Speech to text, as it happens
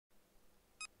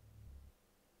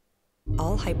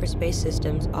All hyperspace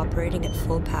systems operating at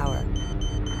full power.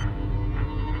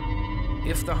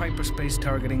 If the hyperspace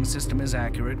targeting system is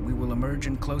accurate, we will emerge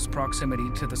in close proximity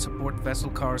to the support vessel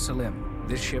Kharak Salim.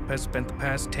 This ship has spent the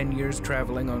past 10 years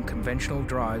traveling on conventional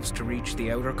drives to reach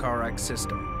the outer Kharak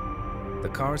system. The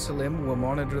Kharak Salim will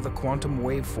monitor the quantum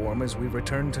waveform as we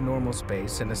return to normal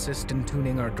space and assist in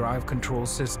tuning our drive control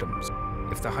systems.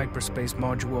 If the hyperspace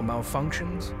module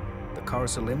malfunctions, the Kharak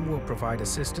Salim will provide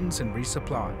assistance and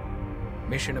resupply.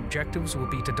 Mission objectives will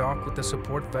be to dock with the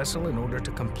support vessel in order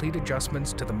to complete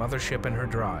adjustments to the mothership and her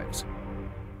drives.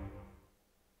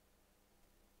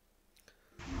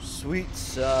 Sweet.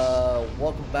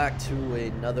 Welcome back to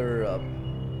another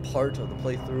part of the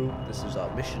playthrough. This is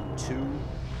mission 2.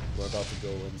 We're about to go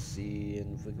and see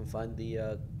if we can find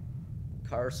the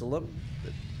Kharak Salim,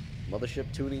 the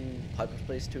mothership tuning,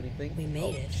 hyperspace tuning thing. We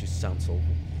made it. She sounds so...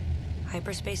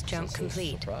 Hyperspace jump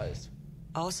complete. Surprised.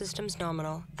 All systems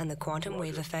nominal, and the quantum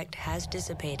wave effect has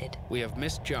dissipated. We have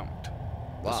misjumped.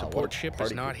 The Wow, support ship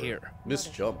is not here.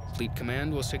 Misjumped. Fleet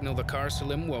Command will signal the Kharak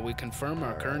Salim while we confirm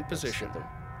our current position.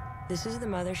 This is the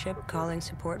mothership calling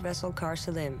support vessel Kharak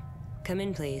Salim. Come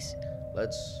in, please.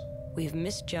 We've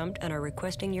misjumped and are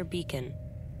requesting your beacon.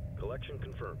 Collection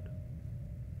confirmed.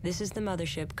 This is the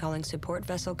mothership calling support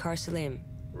vessel Kharak Salim.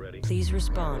 Ready. Please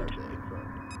respond. Collection confirmed.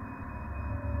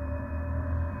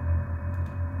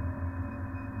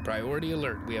 Priority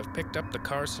alert. We have picked up the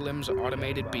Kharak Salim's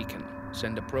automated beacon.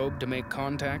 Send a probe to make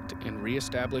contact and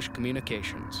re-establish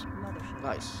communications.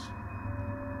 Nice.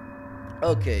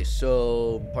 Okay,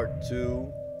 so part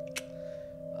 2.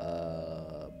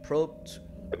 Probed.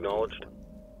 Acknowledged.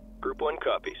 Group 1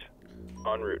 copies.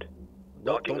 En route.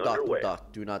 No, Docking don't dock, underway. don't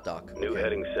dock. Do not dock. New Okay.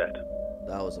 heading set.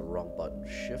 That was the wrong button.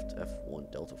 Shift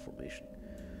F1 Delta formation.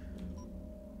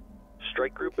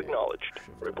 Strike group acknowledged.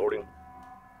 Reporting.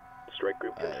 Strike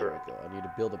group There confirmed. we go. I need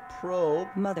to build a probe,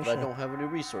 but I Mothership. don't have any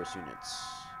resource units.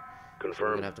 We're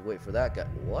Confirmed. gonna have to wait for that guy.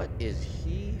 What is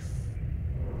he?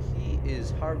 He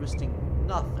is harvesting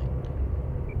nothing.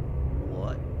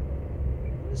 What?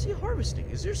 What is he harvesting?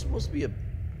 Is there supposed to be a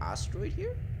asteroid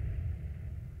here?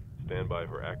 Stand by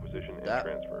for acquisition and That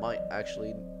transfer. might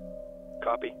actually,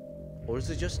 Copy. or is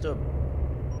it just a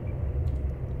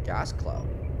gas cloud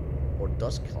or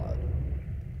dust cloud?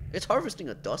 It's harvesting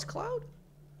a dust cloud?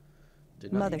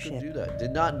 Did not know you could Mothership. do that.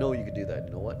 Did not know you could do that.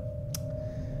 You know what?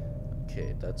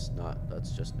 Okay, that's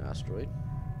just an asteroid.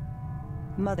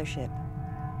 Mothership.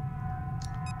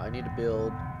 I need to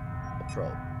build a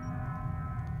probe.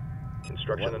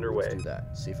 Construction Let's underway. do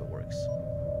that. See if it works.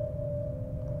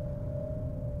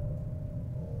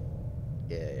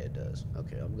 Yeah, it does.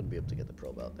 Okay, I'm gonna be able to get the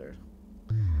probe out there.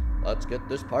 Let's get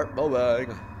this part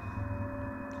moving.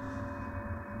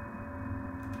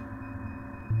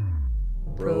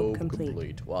 Probe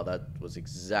complete. Wow, that was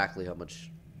exactly how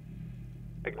much.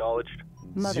 Acknowledged.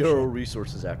 Mothership. 0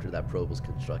 resources after that probe was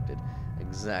constructed.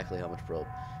 Exactly how much probe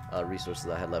resources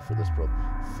I had left for this probe.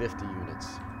 50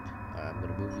 units. I'm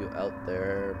gonna move you out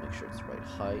there. Make sure it's the right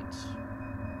height.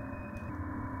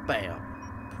 Bam.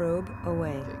 Probe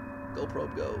away. Okay, go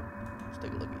probe, go. Let's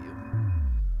take a look at you.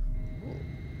 Oh,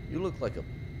 you look like a...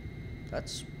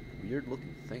 That's a weird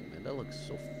looking thing, man. That looks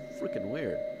so freaking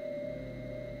weird.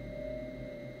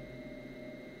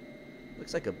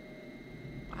 Looks like a...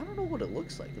 I don't know what it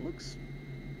looks like. It looks...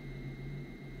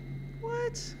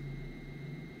 What?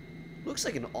 Looks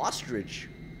like an ostrich.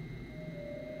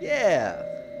 Yeah.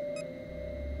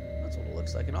 That's what it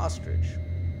looks like, an ostrich.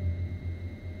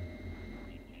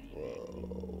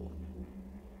 Whoa.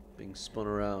 Being spun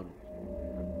around.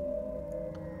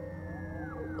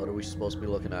 What are we supposed to be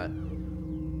looking at?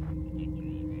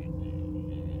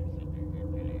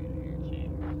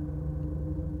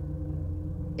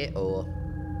 Uh-oh.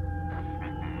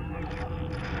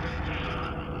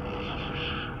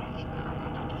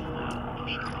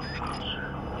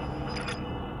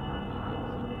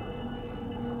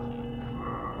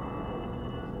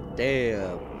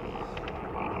 Damn.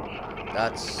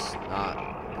 That's not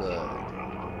good.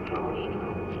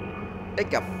 It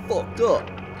got fucked up.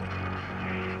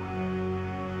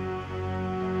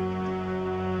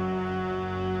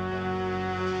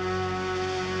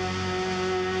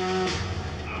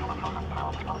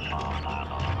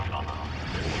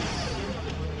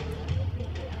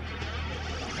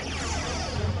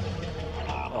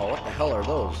 Oh, what the hell are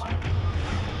those?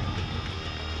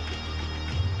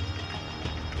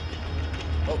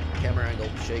 Oh, camera angle,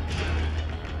 shake.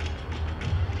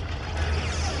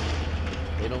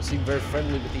 They don't seem very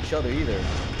friendly with each other either.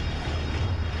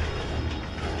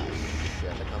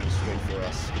 Shit, they're coming straight for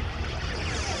us.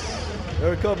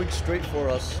 They're coming straight for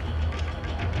us.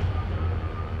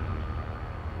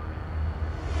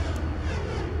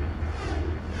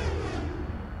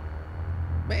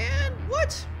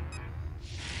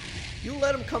 You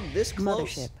let them come this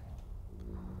close? Mothership.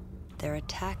 They're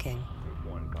attacking.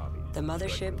 The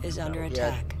mothership is under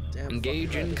attack.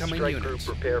 Engage incoming units.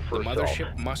 The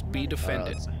mothership must be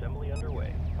defended. Assembly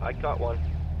underway. I got one.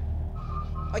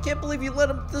 I can't believe you let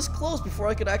them this close before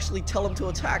I could actually tell them to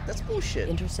attack. That's bullshit.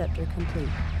 Interceptor complete.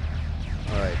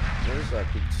 Alright, where's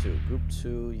Group 2? Group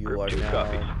 2, you Group are 2 now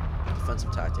copies.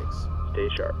 defensive tactics. Stay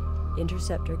sharp.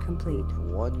 Interceptor complete.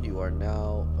 Group 1, you are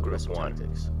now aggressive 1.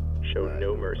 tactics. Show Alright,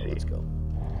 no mercy. Let's go.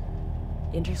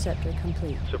 Interceptor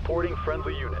complete. Supporting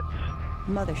friendly units.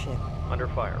 Mothership. Under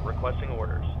fire. Requesting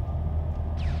orders.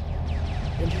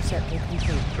 Interceptor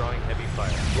complete. Drawing heavy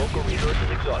fire. Local resources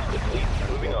exhausted. Fleet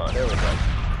moving on. There we go.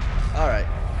 Alright.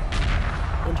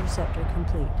 Interceptor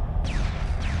complete.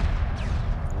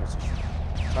 Where's he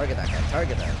shooting? Target that guy.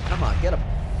 Target that. Come on, get him.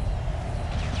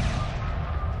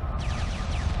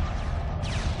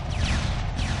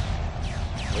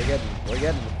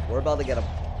 We're about to get him.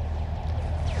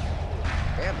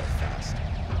 Damn, they're fast.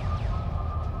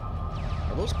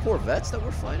 Are those Corvettes that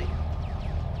we're fighting?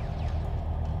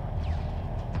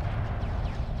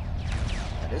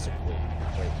 That is a cool.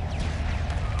 Wait.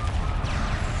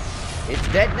 It's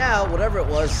dead now, whatever it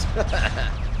was.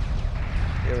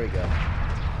 Here we go.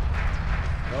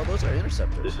 No, those are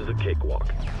interceptors. This is a cakewalk.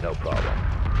 No problem.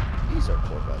 These are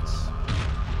Corvettes.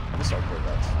 These are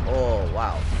Corvettes. Oh,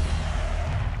 wow.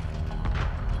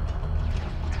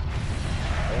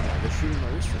 Oh no, they're shooting my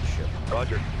research ship.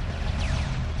 Roger.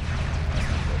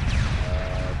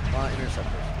 Come on,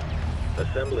 interceptors.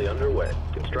 Assembly underway.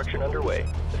 Construction underway.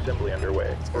 Assembly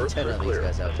underway. go Earths 10 are of these clear.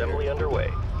 guys out Assembly here. underway.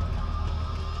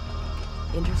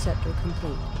 Interceptor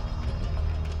complete.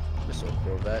 Missile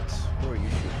Corvettes. Who are you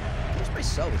shooting? Where's my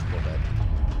salvage Corvette?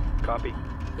 Copy.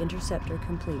 Interceptor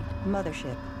complete.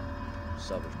 Mothership.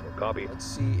 Salvage Corvette. Copy. Let's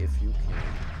see if you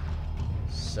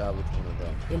can salvage one of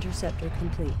them. Interceptor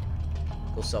complete.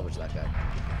 Go salvage that guy.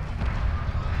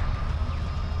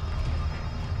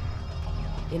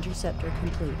 Interceptor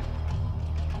complete.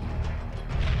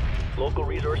 Local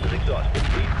resources exhausted.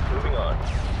 Fleet moving on.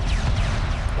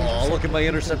 Oh, look at my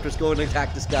interceptors going to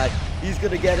attack this guy. He's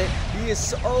gonna get it. He is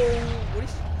so... Oh, what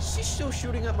is he still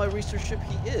shooting at my research ship?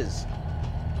 He is.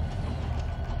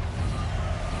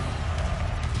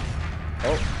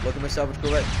 Oh, look at my salvage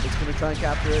Corvette. It's gonna try and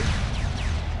capture it.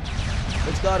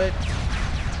 It's got it.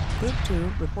 Group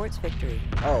 2 reports victory.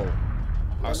 Oh.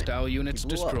 Hostile units He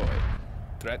blew up. destroyed.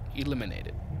 Threat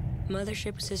eliminated.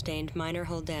 Mothership sustained minor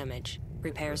hull damage.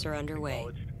 Repairs are underway.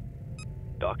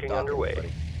 Docking Dock underway.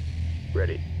 everybody.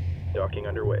 Ready. Docking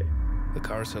underway. The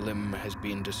Car Salim has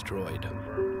been destroyed.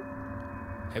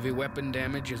 Heavy weapon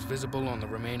damage is visible on the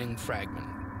remaining fragment.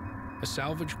 A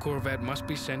salvage corvette must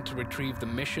be sent to retrieve the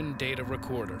mission data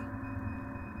recorder.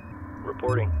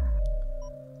 Reporting.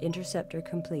 Interceptor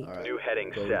complete. All right. New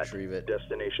heading Go set. retrieve it.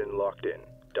 Destination locked in.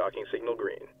 Docking signal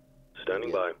green. Standing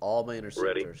Get by. all my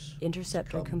interceptors.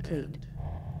 Interceptor Come complete. and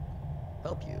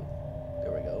help you.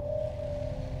 There we go.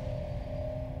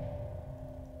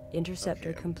 Interceptor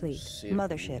Okay, complete. see if I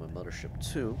can Mothership. move my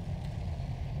mothership too.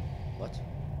 What?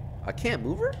 I can't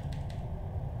move her?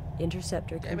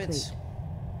 Interceptor Damn complete. it.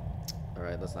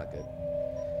 Alright, that's not good.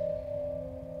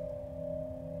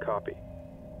 Copy.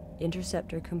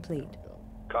 Interceptor complete. There we go.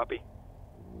 Copy.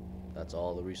 That's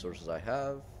all the resources I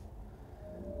have.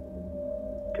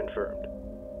 Confirmed.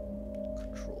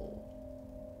 Control.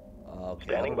 Okay,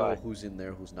 Standing I don't know by. who's in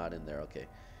there, who's not in there. Okay.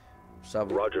 So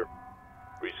Roger.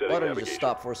 Resetting why don't you navigation. just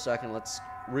stop for a second? Let's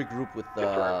regroup with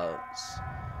the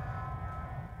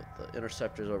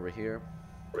interceptors over here.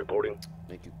 Reporting.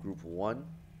 Make you group 1.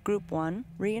 Group 1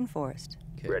 reinforced.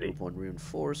 Okay, Ready. group 1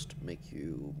 reinforced. Make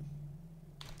you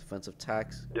defensive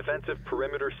tax Defensive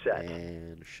perimeter set.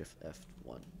 and shift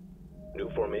F1. New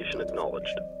formation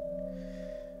acknowledged.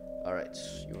 Alright,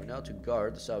 you are now to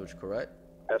guard the salvage corvette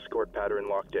Escort pattern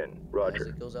locked in. as Roger.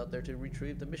 it goes out there to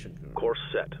retrieve the mission Course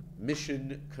set.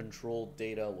 mission control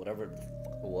data, whatever the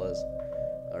fuck it was.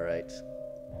 Alright.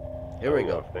 Here we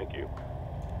go. Thank you.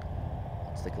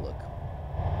 Let's take a look.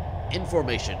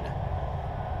 Information.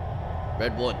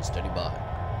 Red 1 standing by.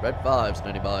 Red 5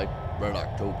 standing by. Red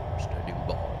October standing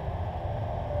by.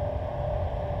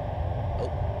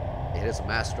 Oh, it hit some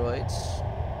asteroids.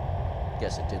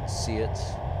 Guess it didn't see it.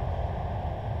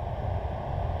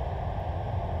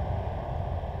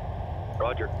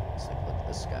 Roger. Let's take a look at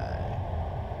this guy.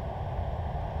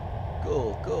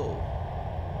 Go, go.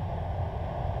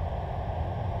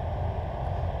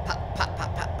 Pop, pop,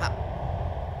 pop, pop, pop.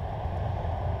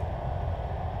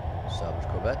 Salvage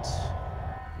Corvette.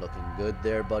 Looking good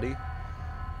there, buddy.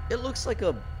 It looks like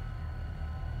a...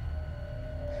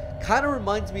 Kind of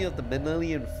reminds me of the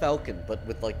Millennium Falcon, but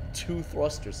with like 2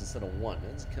 thrusters instead of 1.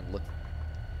 It just kind of look.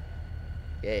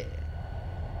 Yeah.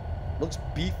 Looks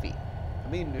beefy. I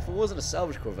mean, if it wasn't a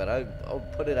salvage Corvette, I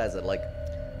would put it as a, like,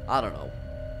 I don't know,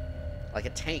 like a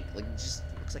tank. Like, it just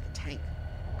looks like a tank.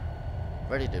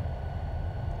 Ready to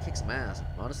kick some ass,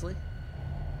 honestly.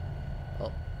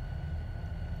 Oh.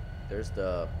 There's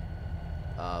the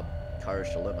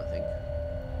Kharak, I think.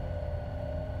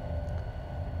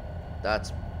 That's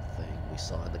the thing we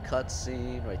saw in the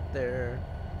cutscene right there.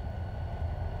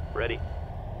 Ready.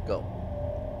 Go.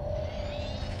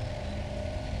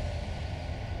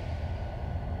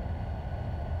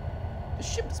 The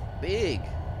ship is big.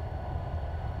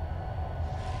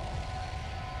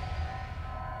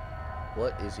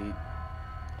 What is he?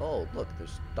 Oh, look,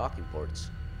 there's docking ports.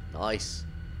 Nice.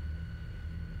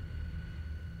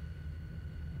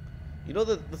 You know,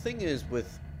 the thing is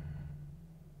with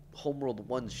Homeworld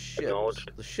 1's ships,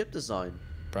 the ship design.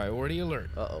 Priority alert.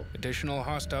 Uh-oh. Additional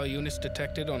hostile units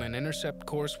detected on an intercept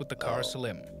course with the Kharak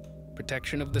Salim.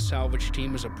 Protection of the salvage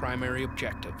team is a primary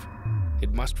objective.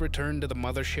 It must return to the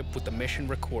mothership with the mission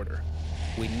recorder.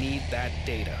 We need that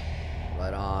data.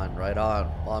 Right on, right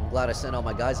on. Well, I'm glad I sent all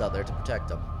my guys out there to protect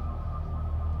them.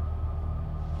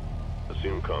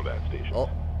 Assume combat station. Oh.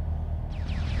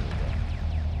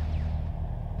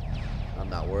 I'm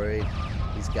not worried.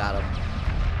 He's got him.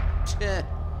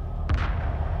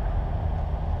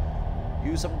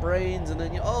 Use some brains and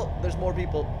then you... Oh, there's more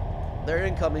people. They're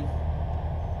incoming.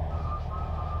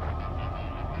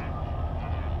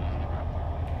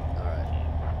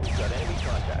 We've got enemy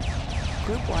contact.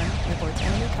 Group 1 reports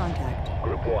enemy contact.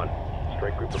 Group 1.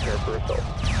 Strike group prepare for assault.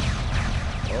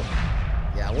 Oh.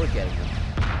 Yeah, we're getting them.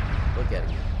 We're getting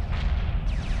them.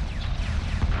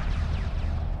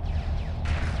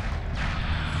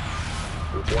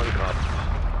 Group 1 copies.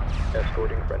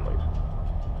 Escorting friendlies.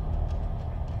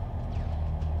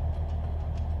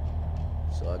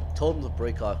 So I told him to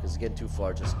break off because it's getting too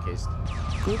far just in case.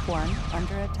 Group 1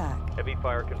 under attack. Heavy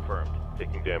fire confirmed.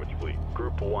 Taking damage, please.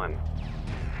 Group 1.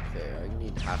 Okay, I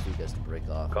need half of you guys to break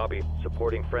off. Copy.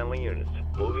 Supporting friendly units.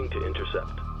 Moving to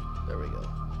intercept. There we go.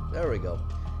 There we go.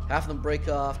 Half of them break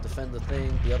off, defend the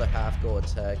thing. The other half go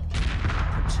attack.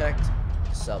 Protect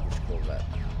the salvage Corvette.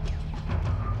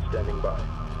 Standing by.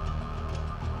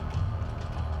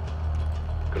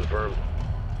 Confirmed.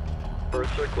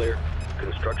 Berths are clear.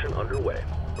 Construction underway.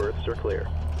 Berths are clear.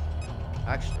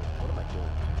 Actually, what am I doing?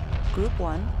 Group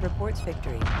 1 reports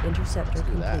victory. Interceptor Let's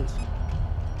do that. complete.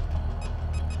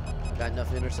 I got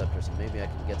enough interceptors, and maybe I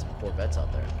can get some Corvettes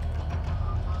out there.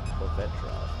 Corvette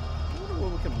drive. I wonder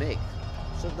what we can make.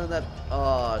 Should have done that.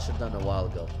 Oh, I should have done it a while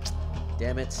ago.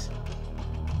 Damn it.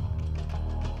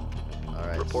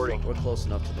 Alright. Reporting. So we're close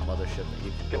enough to the mothership that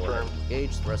you can go ahead and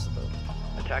engage the rest of them.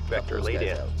 Attack vector laid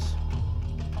in. Out.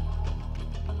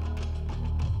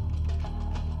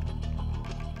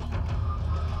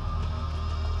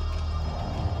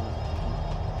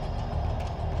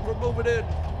 We're moving in.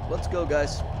 Let's go,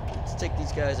 guys. Let's take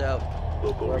these guys out.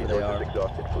 Local wherever they are. resources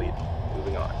exhausted fleet.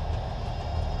 Moving on.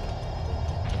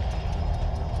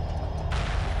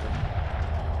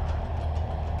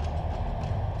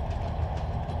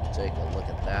 Take a look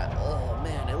at that. Oh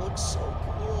man, it looks so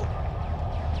cool.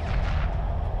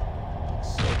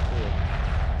 So cool.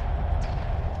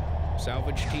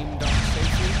 Salvage team docked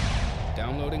safely.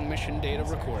 Downloading mission data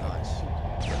recorder. Nice.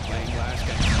 Replaying last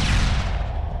entry.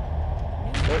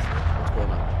 What's going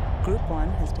on? Group 1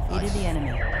 has defeated the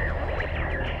enemy.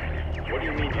 What do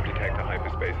you mean you detect a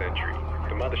hyperspace entry?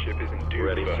 The mothership isn't due.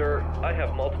 Ready, Sir, I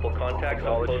have multiple contacts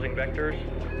on closing vectors,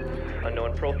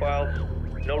 unknown profiles,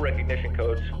 no recognition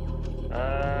codes.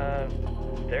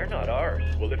 They're not ours.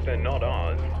 Well, if they're not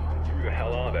ours, who the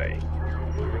hell are they?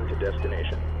 Moving to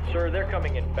destination. Sir, they're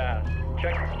coming in fast.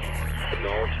 Check.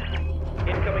 Acknowledged.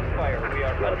 Incoming fire. We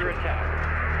are under attack.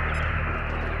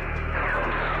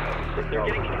 They're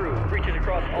getting through. Breaches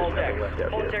across all decks.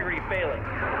 Hull integrity failing.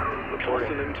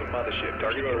 Consultant to mothership.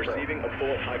 Target receiving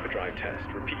abort hyperdrive test.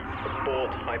 Repeat.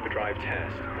 Abort hyperdrive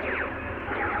test.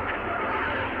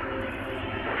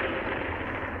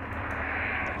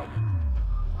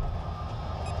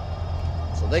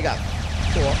 So they got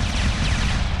 4.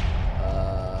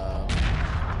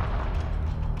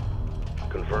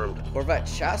 Confirmed. Corvette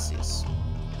chassis.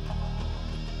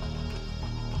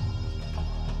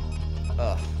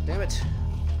 Damn it.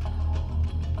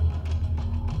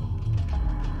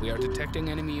 We are detecting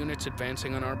enemy units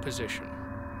advancing on our position.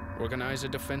 Organize a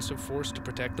defensive force to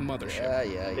protect the mothership.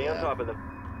 Yeah. Stay on top of them.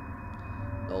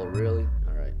 Oh, really?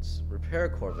 Alright. Repair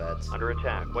Corvettes. Under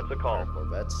attack. What's the call? Repair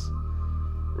Corvettes.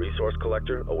 Resource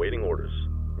collector awaiting orders.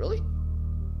 Really?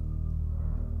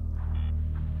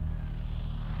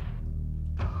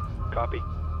 Copy.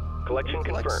 Collection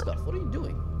Collect confirmed. stuff. What are you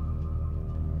doing?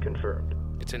 Confirmed.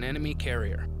 It's an enemy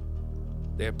carrier.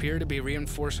 They appear to be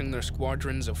reinforcing their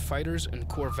squadrons of fighters and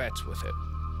corvettes with it.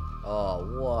 Oh,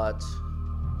 what?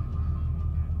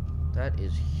 That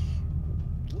is...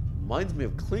 reminds me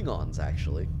of Klingons,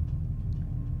 actually.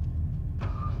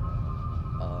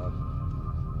 I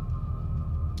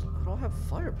don't have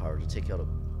firepower to take out a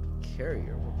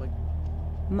carrier. What,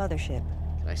 like... Mothership.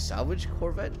 Can I salvage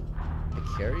corvette?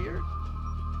 A carrier?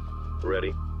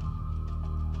 Ready.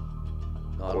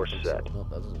 No, I don't Course think set. So. No,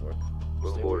 that doesn't work.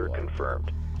 Move Stay where order you are.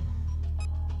 confirmed.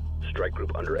 Strike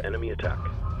group under enemy attack.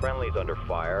 Friendlies under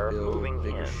fire. Build Moving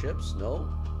bigger in. ships? No.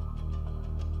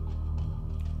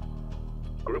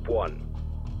 Group 1.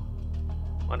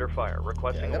 Under fire.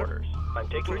 Requesting Yeah, I got a orders. I'm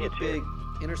taking Pretty hits big here.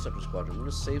 interceptor squadron. I'm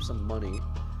gonna save some money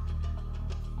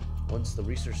once the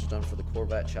research is done for the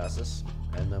Corvette chassis,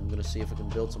 and I'm gonna see if I can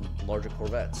build some larger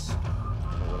Corvettes. I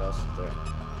don't know what else is there.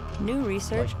 New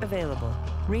research available.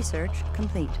 Research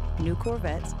complete. New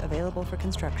corvettes available for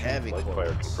construction. Heavy Light fire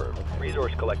Corvettes. confirmed. Okay.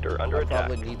 Resource collector under I'll attack.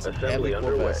 probably need some Assembly heavy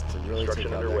underway. Corvettes to really Construction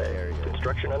take out that underway. carrier.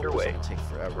 Construction It's underway. gonna take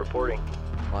forever. Reporting.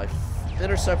 My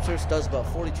interceptors does about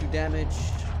 42 damage.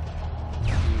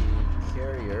 The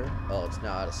carrier, oh, it's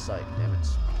now out of sight. Damn it.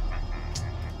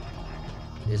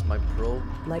 Is my probe?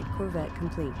 Light corvette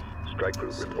complete. Strike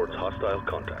group reports hostile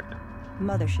contact.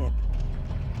 Mothership.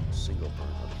 Single point.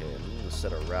 Okay, I'm gonna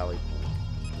set a rally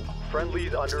point.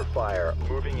 Friendlies under fire.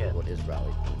 Moving in. What is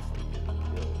rally point for you?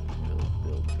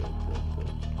 Build.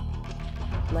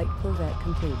 Light corvette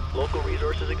complete. Local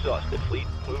resources exhausted. Fleet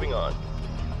moving on.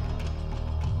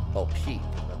 Oh, P.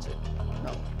 That's it.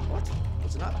 No. What?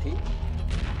 Was it not P?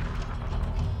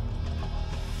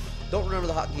 Don't remember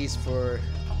the hotkeys for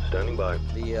Standing by.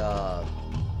 the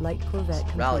Light corvette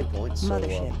complete. rally point. So,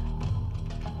 Mothership.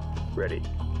 Ready.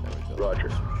 there we go. Roger.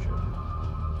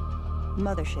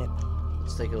 Mothership.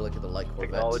 Let's take a look at the light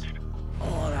Corvettes. Acknowledged.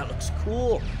 Oh, that looks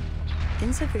cool.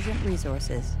 Insufficient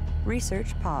resources.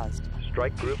 Research paused.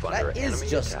 Strike group under That is enemy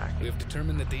just- attack. We have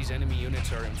determined that these enemy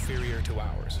units are inferior to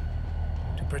ours.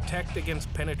 To protect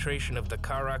against penetration of the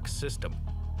Kharak system,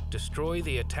 destroy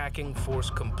the attacking force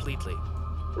completely.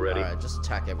 Ready. Alright, just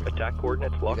attack everything. Attack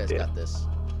coordinates You locked guys in. got this.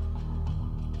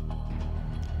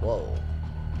 Whoa.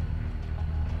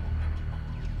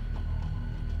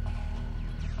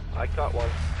 I caught one.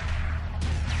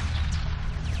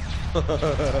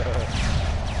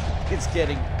 It's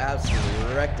getting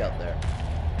absolutely wrecked out there.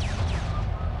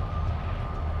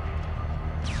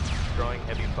 Drawing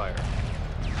heavy fire.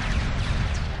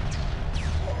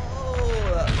 Oh,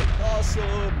 that looked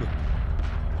awesome.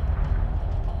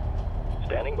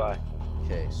 Standing by.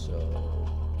 Okay, so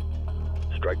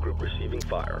Strike group receiving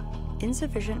fire.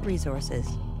 Insufficient resources.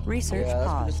 Research yeah, that's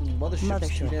paused. because the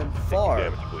mothership's too Mothership. damn far,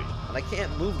 Damage, please. and I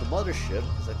can't move the mothership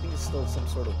because I think it's still some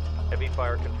sort of Heavy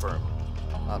fire confirmed.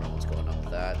 I don't know what's going on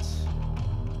with that.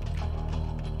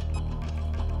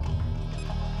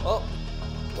 Oh,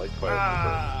 Light fire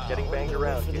confirmed. Getting banged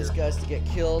around for here. these guys to get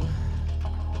killed.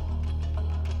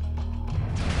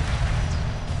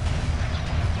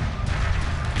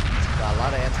 Got a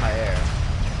lot of anti-air.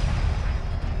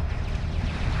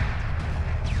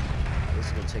 This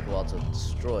is gonna take a while to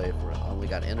destroy if we only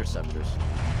got interceptors.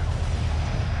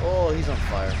 Oh, he's on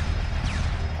fire.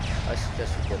 I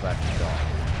suggest you go back to dock.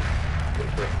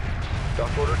 Confirmed.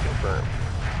 Dock order confirmed.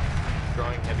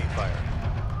 Drawing heavy fire.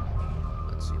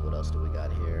 Let's see, what else do we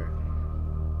got here?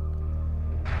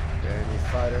 Enemy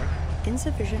fighter.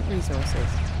 Insufficient resources.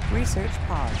 Research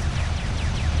paused.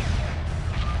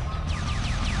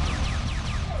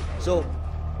 So,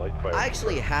 Light fire I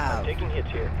actually confirmed. have I'm taking hits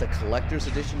here. the collector's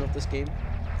edition of this game.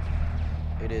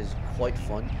 It is quite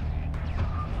fun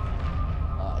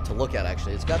to look at,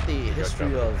 actually. It's got the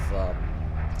history of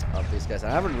these guys. I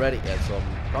haven't read it yet, so I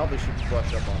probably should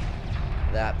brush up on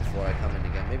that before I come in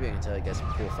again. Maybe I can tell you guys some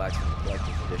cool facts from the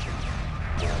collector's edition.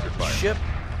 The ship,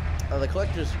 the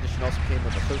collector's edition also came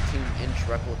with a 13-inch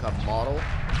replica model.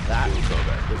 That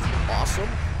is awesome.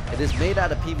 It is made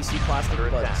out of PVC plastic,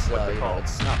 but you know,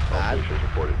 it's not bad in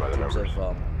terms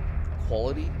of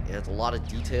quality. It has a lot of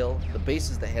detail. The base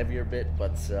is the heavier bit,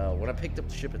 but when I picked up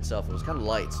the ship itself, it was kind of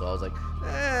light, so I was like,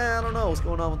 I don't know what's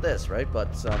going on with this, right?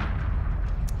 But the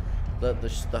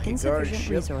Higard Insufficient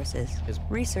ship resources. is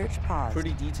Research paused.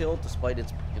 pretty detailed, despite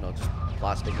its, you know, just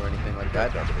plastic or anything like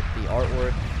that. The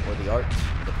artwork or the art,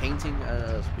 the painting,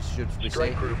 we should say,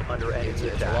 Strike group under enemy it's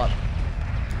a attack. lot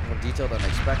more detailed than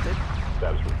expected.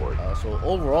 Status report. So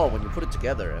overall, when you put it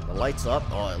together and the lights up,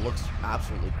 oh, it looks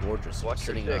absolutely gorgeous. Watch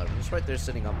your Sitting, six. just right there,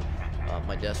 sitting on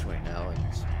my desk right now, and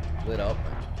it's lit up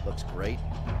and looks great.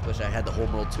 Wish I had the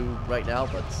Homeworld 2 right now,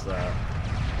 but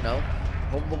No?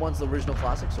 Homeworld 1's the original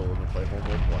classic, so we're gonna play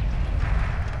Homeworld 1.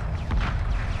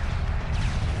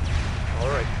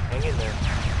 Alright, hang in there.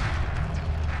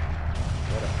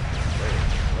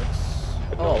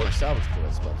 Oh, my salvage crew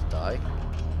is about to die.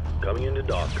 Coming into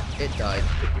dock. It died.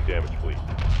 Taking damage, fleet.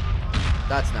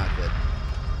 That's not good.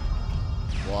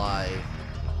 Why?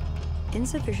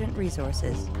 Insufficient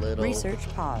resources. Little Research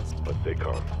paused. But stay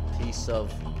calm. piece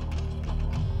of...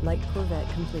 Light Corvette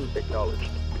complete. Acknowledged.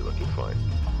 You're looking fine.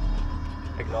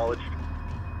 Acknowledged.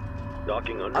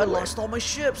 Docking underway. I lost all my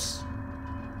ships!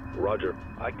 Roger.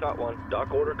 I caught one.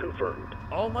 Dock order confirmed.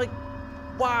 Oh my...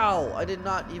 Wow! I did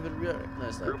not even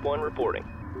recognize that. Group 1 reporting.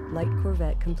 Light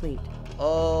Corvette complete.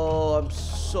 Oh, I'm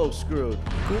so screwed.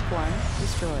 Group 1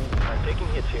 destroyed. I'm taking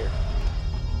hits here.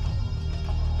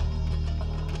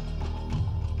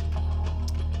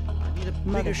 I need a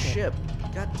bigger Mothership. ship.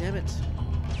 God damn it.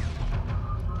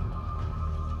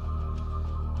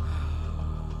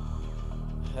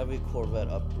 Heavy Corvette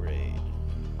upgrade.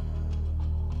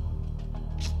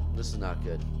 This is not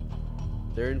good.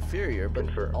 They're inferior, but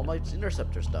Confirmed. all my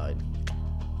interceptors died.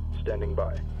 Standing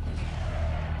by.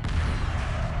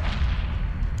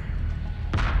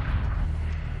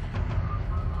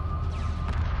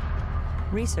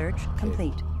 Research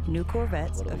complete. New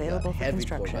Corvettes What do we got? available for Heavy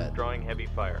construction. Corvette. Drawing heavy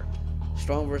fire.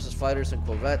 Strong versus fighters and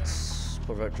Corvettes.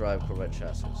 Corvette drive, Corvette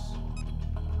chassis.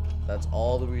 That's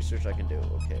all the research I can do.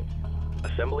 Okay.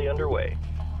 Assembly underway.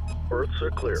 Berths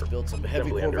are clear. Let's build some heavy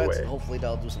Assembly Corvettes underway. and hopefully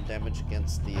that'll do some damage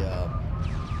against the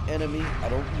enemy. I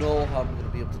don't know how I'm going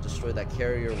to be able to destroy that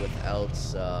carrier without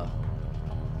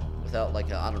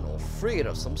like a, I don't know, a frigate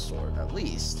of some sort at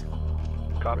least.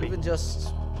 Or Copy. even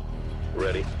just,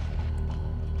 Ready.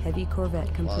 Heavy Corvette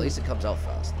complete. well, at least it comes out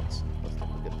fast. That's the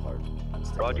good part. Let's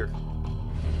take a Roger. look.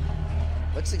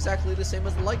 Looks exactly the same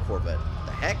as the light Corvette.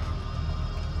 The heck?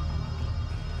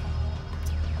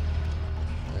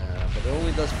 But it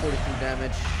only does 43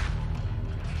 damage.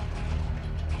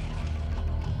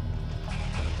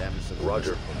 Damage to the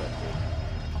Roger. Corvette.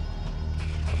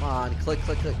 Come on, click,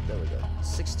 click, click. There we go.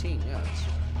 16, yeah.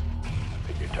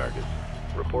 Pick your targets.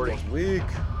 Reporting. It's weak.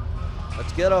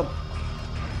 Let's get him.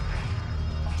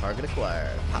 Target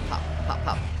acquired. Pop, pop, pop,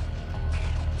 pop.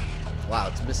 Wow,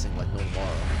 it's missing like no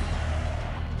tomorrow.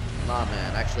 Come on,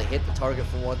 man. Actually hit the target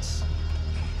for once.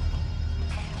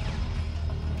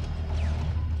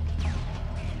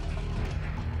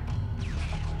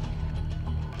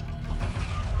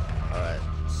 Alright,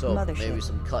 so Mothership. maybe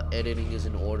some cut editing is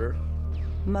in order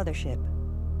Mothership.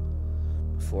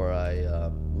 before I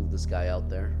move this guy out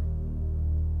there.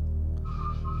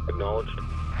 Acknowledged.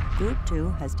 Group 2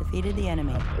 has defeated the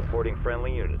enemy. Supporting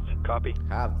friendly units. Copy.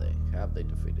 Have they? Have they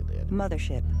defeated the enemy?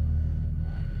 Mothership.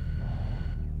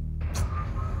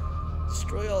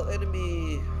 Destroy all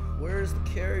enemy. Where's the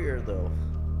carrier, though?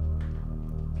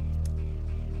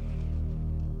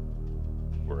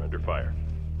 We're under fire.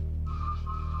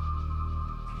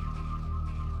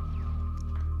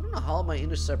 I don't know how my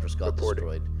interceptors got Reporting.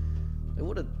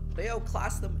 destroyed. They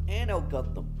outclassed them and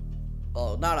outgunned them.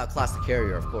 Oh, not outclassed the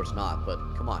carrier, of course not, but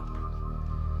come on.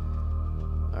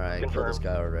 Alright, kill this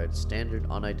guy already. Standard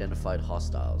unidentified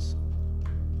hostiles.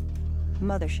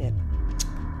 Mothership.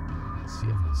 Let's see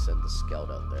if I can send the scout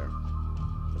out there.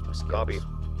 Where's my scouts? Copy.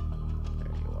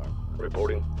 There you are.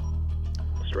 Reporting.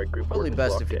 Strike group Probably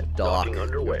coordinates best if locked you in. dock. Docking You're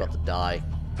underway. about to die.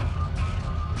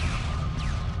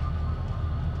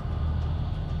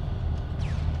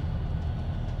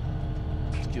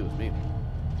 Excuse me.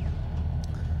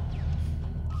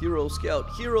 Hero scout,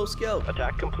 hero scout.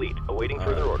 Attack complete. Awaiting All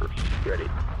further right. orders. Ready.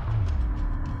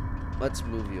 Let's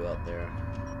move you out there.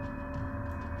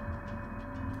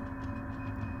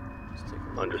 Let's take a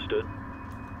look. Understood.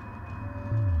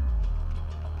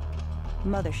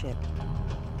 Mothership.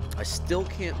 I still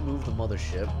can't move the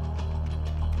mothership,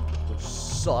 which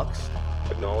sucks.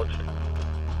 Acknowledged.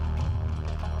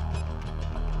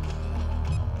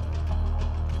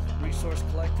 Resource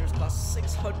collectors cost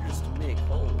 600s to make.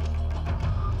 Holy.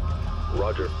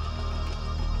 Roger.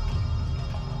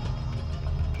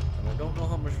 And I don't know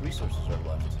how much resources are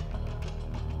left.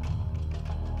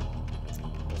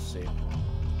 We'll see.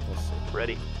 We'll see.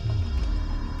 Ready.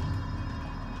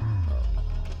 Oh.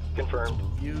 Confirmed.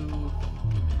 You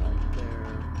right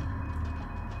there.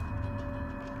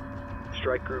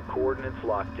 Strike group coordinates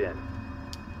locked in.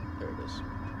 There it is.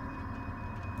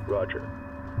 Roger.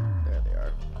 There they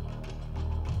are.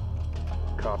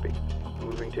 Copy.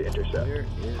 Moving to intercept. Where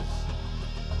is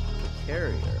the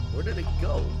carrier? Where did it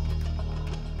go?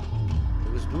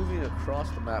 It was moving across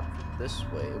the map this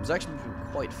way. It was actually moving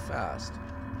quite fast.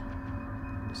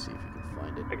 Let me see if you can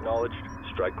find it. Acknowledged.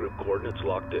 Strike group coordinates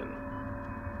locked in.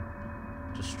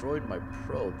 destroyed my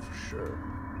probe for sure.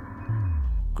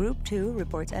 Group 2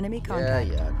 reports enemy contact.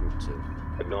 Yeah, Group 2.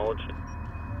 Acknowledged.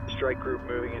 Strike group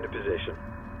moving into position.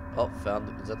 Oh, found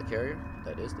it. Is that the carrier?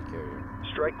 That is the carrier.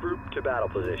 Strike group to battle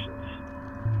positions.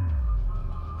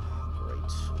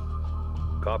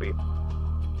 Great. Copy.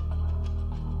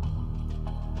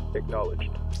 Acknowledged.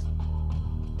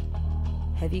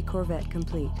 Heavy corvette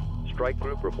complete. Strike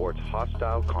group reports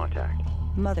hostile contact.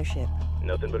 Mothership.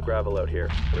 Nothing but gravel out here.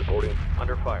 Reporting.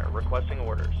 Under fire. Requesting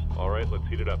orders. All right, let's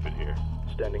heat it up in here.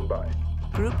 Standing by.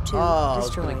 Group 2 Oh, I was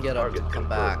destroyed. gonna get him to Target come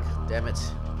back. Damn it.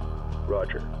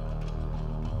 Roger.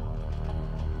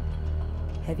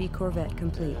 Heavy corvette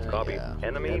complete. Copy. Yeah.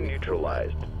 Enemy Heavy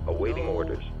neutralized. Awaiting No.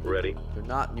 orders. Ready. They're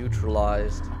not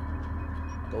neutralized.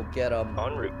 Go get them.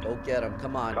 En route. Go get them.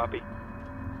 Come on. Copy.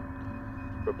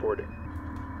 Reporting.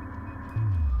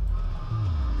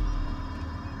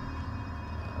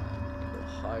 Go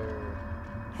higher.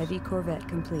 Heavy corvette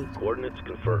complete. Coordinates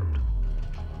confirmed.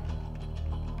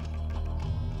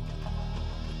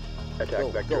 Attack Go,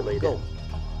 vector go, laid go. in.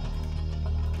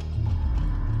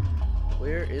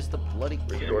 Where is the bloody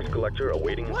Resource carrier? collector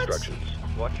awaiting What? instructions.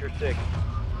 Watch your six.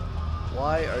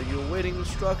 Why are you awaiting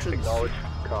instructions? Acknowledge.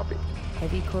 Copy.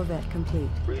 Heavy corvette complete.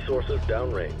 Resources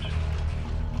downrange.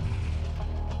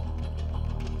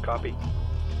 Copy.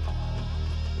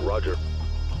 Roger.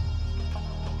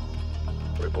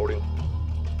 Reporting.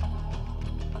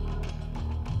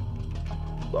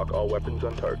 Lock all weapons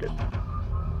on target.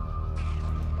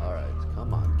 Alright,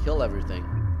 come on. Kill everything.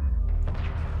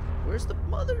 Where's the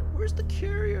mother? Where's the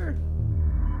carrier?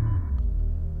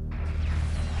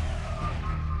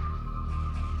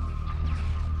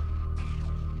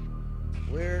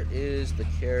 Where is the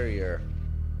carrier?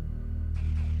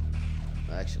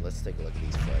 Actually, let's take a look at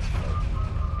these first.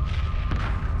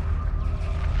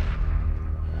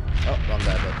 Oh, wrong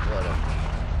guy, but whatever.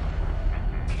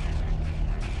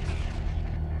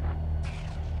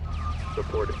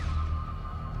 Reporting.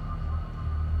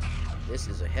 This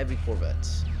is a heavy corvette.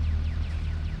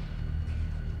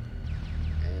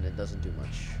 And it doesn't do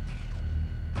much.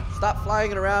 Stop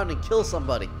flying it around and kill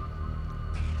somebody.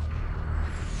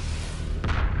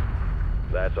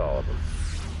 That's all of them.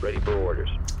 Ready for orders.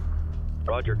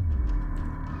 Roger.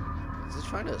 Is this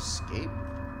trying to escape?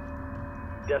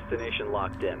 Destination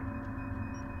locked in.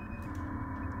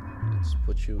 Let's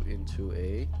put you into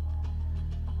a...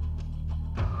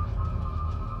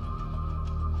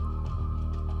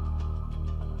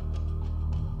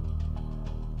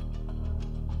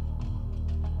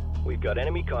 We've got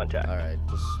enemy contact. Alright,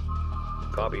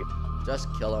 Copy. just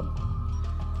kill him.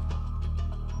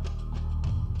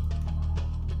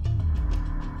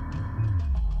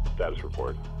 Status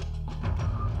report.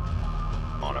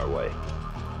 On our way.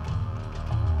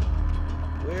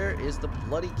 Where is the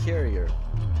bloody carrier?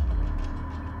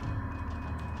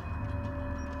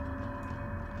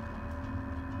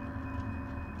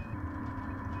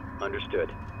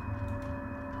 Understood.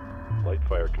 Light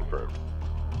fire confirmed.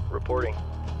 Reporting.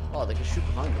 Oh, they can shoot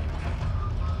behind them.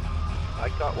 I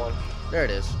caught one. There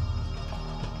it is.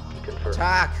 Confirmed.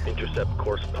 Attack! Intercept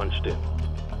course punched in.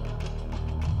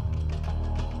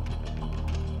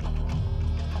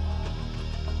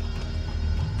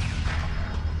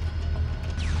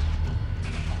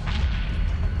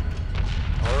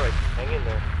 All right, hang in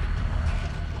there.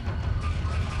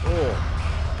 Oh.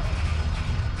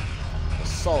 A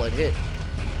solid hit.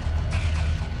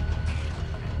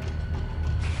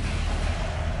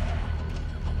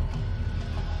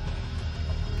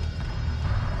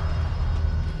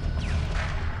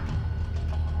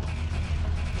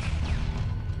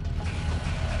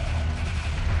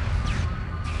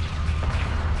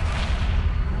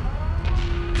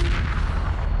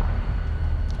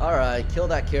 Alright, kill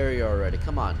that carrier already.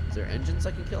 Come on. Is there engines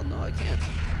I can kill? No, I can't.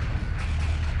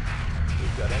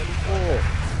 We've got enemy Oh.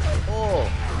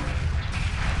 Oh.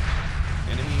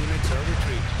 Enemy units are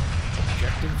retreating.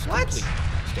 Objectives What? complete.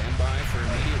 Stand by for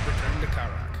immediate return to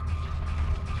Kharak.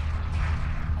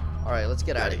 Alright, let's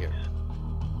get out of here.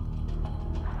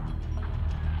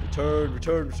 Return,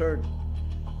 return, return.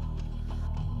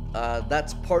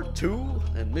 That's part 2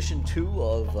 and mission 2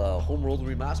 of Homeworld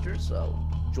Remastered. So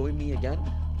join me again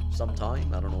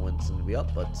sometime. I don't know when it's going to be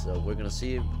up, but we're going to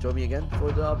see you. Join me again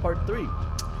for the part 3.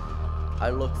 I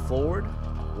look forward.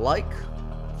 Like,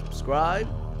 subscribe.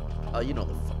 You know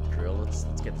the fucking drill. Let's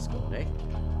get this going, eh?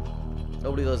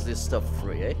 Nobody does this stuff for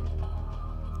free, eh?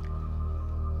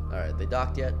 Alright, they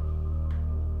docked yet?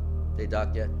 They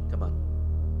docked yet? Come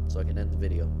on. So I can end the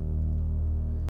video.